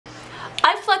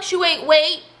fluctuate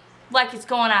weight like it's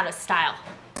going out of style.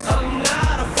 I'm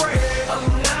not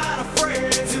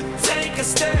afraid to take a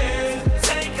stand,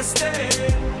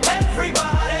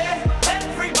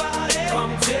 Everybody,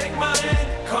 come take my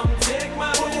hand,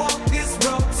 We'll walk this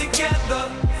road together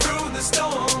through the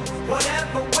storm,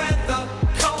 whatever weather,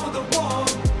 cold or warm.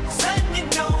 Just letting you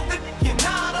know that you're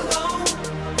not alone.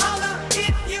 Holla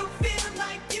if you feel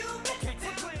like you can't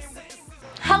take.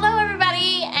 Hello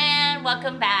everybody and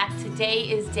welcome back. Today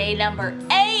is day number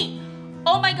 8.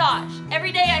 Oh my gosh,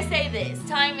 every day I say this.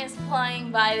 Time is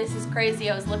flying by. This is crazy.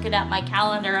 I was looking at my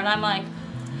calendar and I'm like,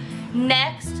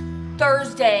 next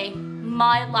Thursday,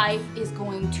 my life is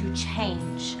going to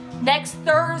change. Next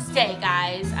Thursday,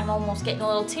 guys. I'm almost getting a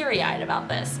little teary-eyed about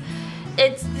this.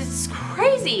 It's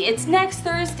crazy. It's next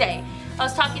Thursday. I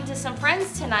was talking to some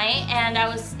friends tonight and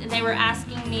they were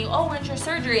asking me, oh, when's your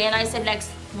surgery? And I said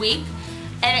next week.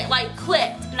 And it like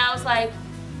clicked and I was like,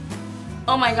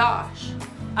 oh my gosh.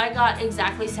 I got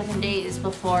exactly 7 days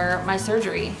before my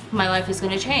surgery. My life is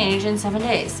gonna change in 7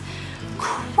 days.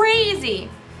 Crazy.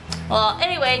 Well,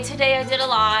 anyway, today I did a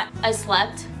lot. I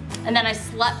slept, and then I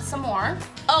slept some more.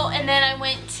 Oh, and then I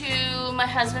went to my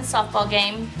husband's softball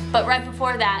game, but right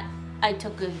before that, I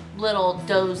took a little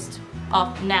dozed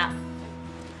off nap.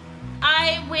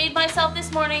 I weighed myself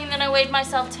this morning, then I weighed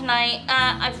myself tonight.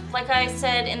 Like I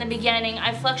said in the beginning,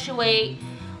 I fluctuate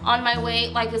on my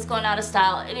weight like it's going out of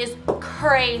style. It is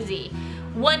crazy.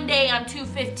 One day I'm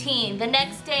 215, the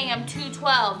next day I'm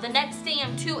 212, the next day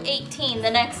I'm 218, the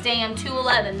next day I'm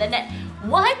 211,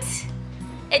 what?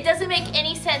 It doesn't make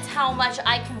any sense how much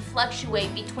I can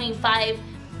fluctuate between 5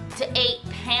 to 8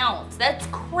 pounds. That's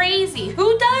crazy.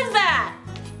 Who does that?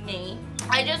 Me.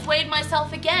 I just weighed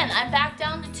myself again. I'm back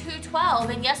down to 212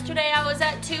 and yesterday I was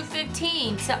at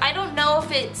 215. So I don't know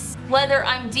if it's whether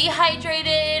I'm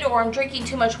dehydrated or I'm drinking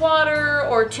too much water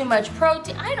or too much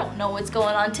protein. I don't know what's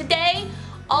going on. Today,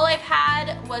 all I've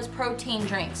had was protein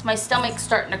drinks. My stomach's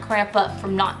starting to cramp up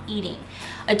from not eating.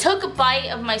 I took a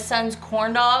bite of my son's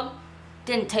corn dog.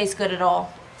 Didn't taste good at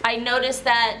all. I noticed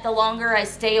that the longer I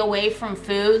stay away from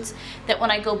foods, that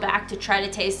when I go back to try to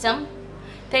taste them,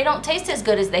 they don't taste as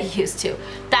good as they used to.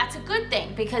 That's a good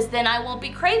thing because then I won't be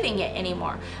craving it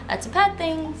anymore. That's a bad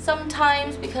thing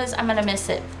sometimes because I'm gonna miss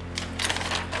it.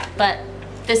 But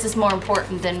this is more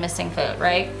important than missing food,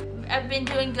 right? I've been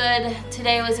doing good.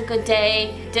 Today was a good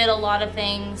day. Did a lot of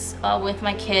things with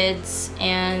my kids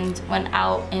and went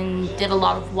out and did a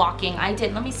lot of walking.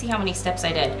 Let me see how many steps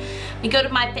I did. We go to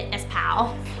My Fitness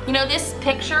Pal. You know this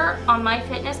picture on My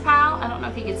Fitness Pal? I don't know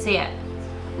if you can see it.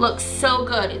 Looks so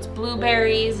good. It's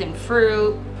blueberries and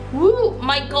fruit. Woo!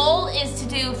 My goal is to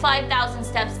do 5,000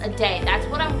 steps a day. That's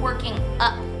what I'm working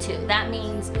up to. That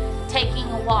means taking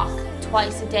a walk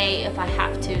twice a day if I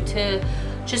have to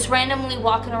just randomly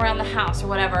walking around the house or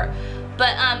whatever.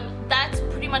 But that's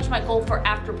pretty much my goal for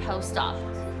after post-op.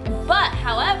 But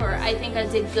however, I think I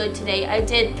did good today. I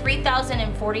did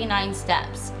 3,049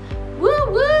 steps.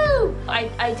 Woo woo!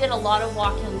 I did a lot of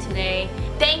walking today.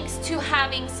 Thanks to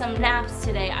having some naps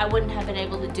today, I wouldn't have been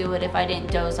able to do it if I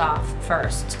didn't doze off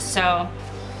first. So,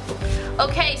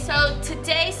 okay, so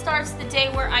today starts the day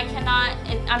where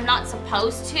I'm not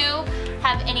supposed to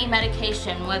have any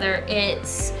medication, whether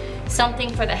it's something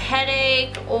for the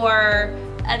headache or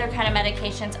other kind of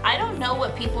medications. I don't know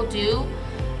what people do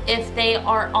if they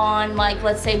are on, like,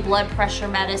 let's say blood pressure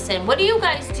medicine. What do you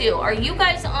guys do? Are you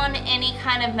guys on any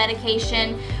kind of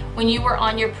medication when you were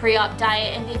on your pre-op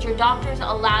diet, and did your doctors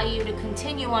allow you to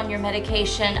continue on your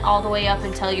medication all the way up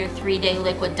until your 3-day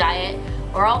liquid diet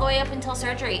or all the way up until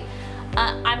surgery?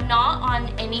 I'm not on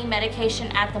any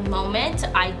medication at the moment.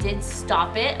 I did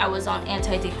stop it. I was on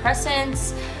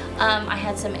antidepressants. I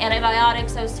had some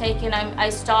antibiotics I was taking. I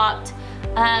stopped.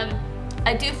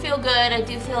 I do feel good, I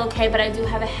do feel okay, but I do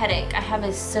have a headache. I have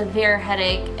a severe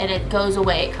headache and it goes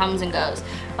away, it comes and goes.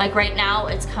 Like right now,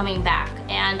 it's coming back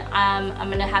and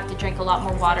I'm gonna have to drink a lot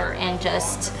more water and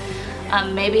just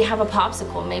maybe have a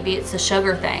popsicle. Maybe it's a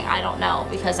sugar thing, I don't know,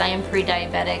 because I am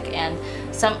pre-diabetic and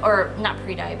not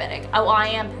pre-diabetic. Oh, I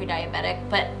am pre-diabetic,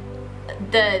 but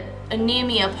the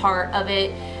anemia part of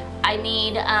it, I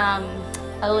need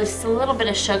at least a little bit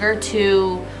of sugar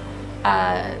to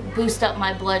boost up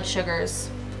my blood sugars.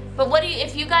 But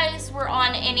if you guys were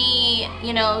on any,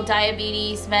 you know,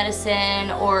 diabetes medicine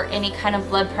or any kind of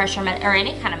blood pressure or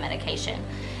any kind of medication,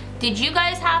 did you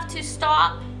guys have to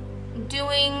stop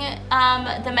doing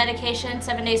the medication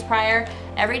 7 days prior?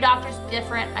 Every doctor's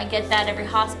different, I get that. Every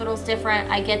hospital's different,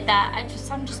 I get that.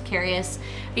 I'm just curious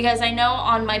because I know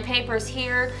on my papers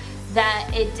here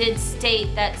that it did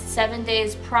state that 7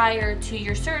 days prior to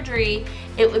your surgery,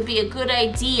 it would be a good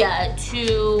idea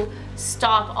to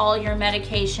stop all your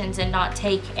medications and not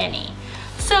take any.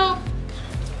 So,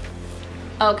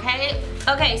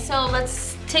 okay, so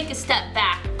let's take a step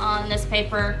back on this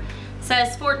paper. It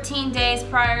says 14 days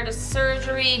prior to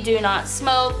surgery, do not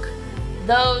smoke.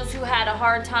 Those who had a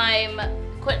hard time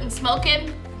quitting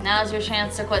smoking, now's your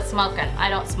chance to quit smoking. I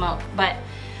don't smoke, but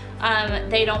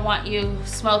they don't want you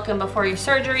smoking before your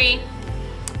surgery.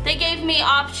 They gave me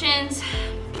options: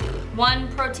 1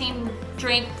 protein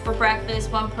drink for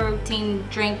breakfast, 1 protein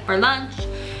drink for lunch,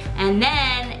 and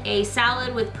then a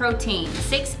salad with protein,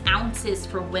 6 ounces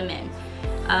for women,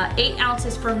 8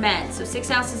 ounces for men, so 6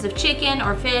 ounces of chicken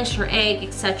or fish or egg,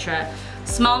 etc.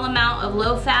 Small amount of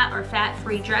low-fat or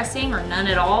fat-free dressing, or none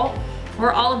at all,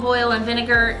 or olive oil and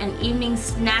vinegar. An evening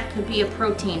snack could be a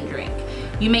protein drink.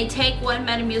 You may take 1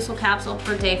 Metamucil capsule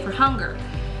per day for hunger.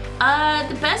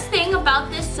 The best thing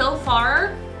about this so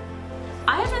far,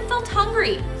 I haven't felt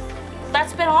hungry.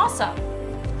 That's been awesome.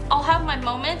 I'll have my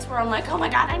moments where I'm like, oh my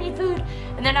God, I need food.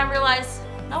 And then I realize,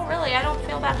 no, really, I don't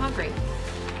feel that hungry.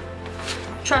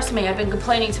 Trust me, I've been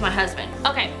complaining to my husband.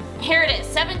 Okay, here it is.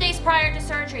 7 days prior to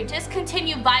surgery,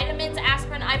 discontinue vitamins,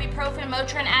 aspirin, ibuprofen,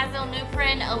 Motrin, Advil,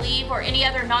 Nuprin, Aleve, or any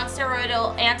other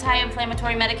non-steroidal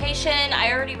anti-inflammatory medication.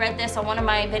 I already read this on one of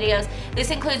my videos.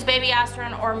 This includes baby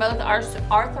aspirin or most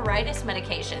arthritis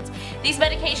medications. These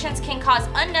medications can cause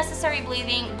unnecessary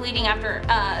bleeding after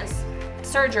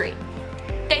surgery.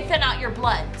 They thin out your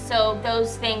blood, so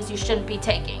those things you shouldn't be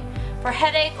taking. For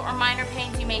headache or minor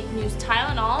pains, you may use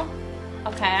Tylenol.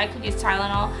 Okay, I could use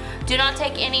Tylenol. Do not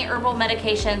take any herbal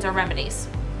medications or remedies.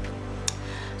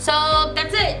 So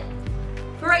that's it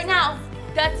for right now.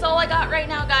 That's all I got right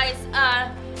now, guys.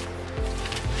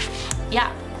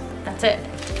 Yeah, that's it.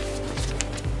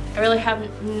 I really have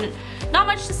not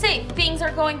much to say. Things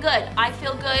are going good. I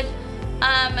feel good,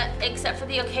 except for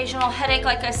the occasional headache,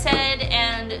 like I said,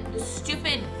 and the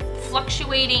stupid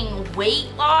fluctuating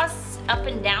weight loss up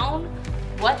and down.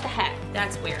 What the heck?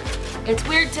 That's weird. It's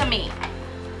weird to me.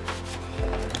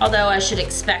 Although I should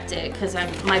expect it, because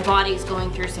my body's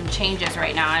going through some changes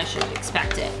right now. I should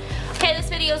expect it. Okay, this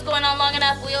video is going on long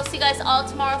enough. We'll see you guys all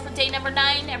tomorrow for day number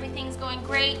 9. Everything's going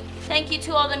great. Thank you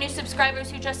to all the new subscribers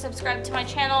who just subscribed to my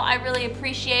channel. I really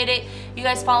appreciate it. You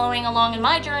guys following along in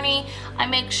my journey. I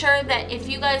make sure that if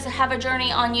you guys have a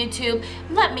journey on YouTube,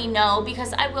 let me know,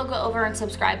 because I will go over and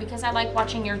subscribe, because I like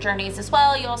watching your journeys as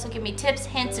well. You also give me tips,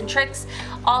 hints, and tricks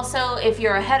also if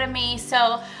you're ahead of me.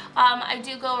 So I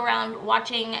do go around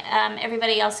watching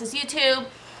everybody else's YouTube.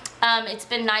 It's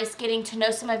been nice getting to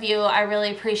know some of you. I really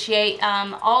appreciate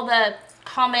all the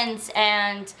comments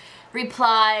and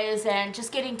replies and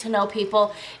just getting to know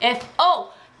people.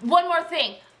 Oh, one more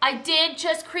thing. I did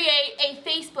just create a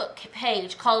Facebook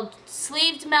page called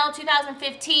Sleeved Mel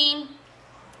 2015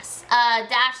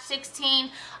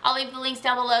 -16. I'll leave the links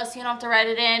down below so you don't have to write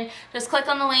it in. Just click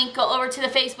on the link, go over to the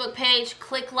Facebook page,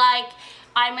 click like.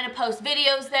 I'm going to post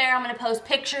videos there. I'm going to post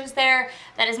pictures there.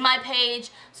 That is my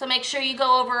page. So make sure you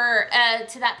go over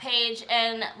to that page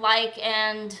and like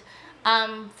and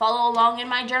follow along in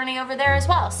my journey over there as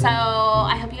well. So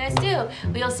I hope you guys do.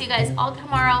 We will see you guys all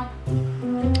tomorrow.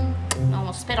 I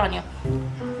almost spit on you.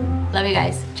 Love you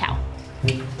guys. Ciao.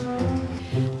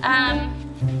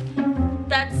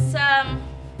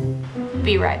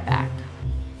 Be right back.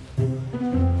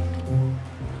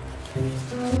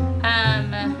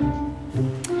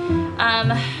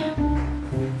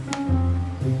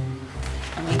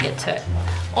 Let me get to it.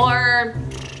 Or,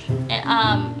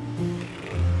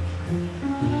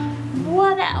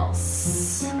 what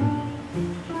else?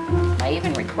 Am I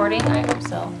even recording? I hope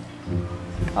so.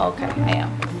 Okay, I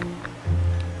am.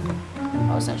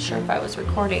 I wasn't sure if I was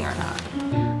recording or not.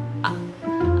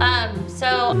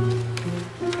 So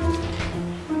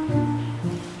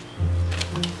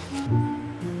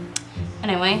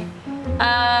anyway,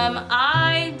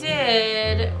 I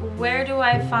did, where do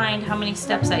I find how many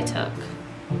steps I took?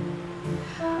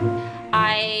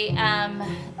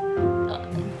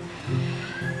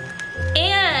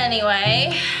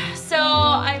 Anyway,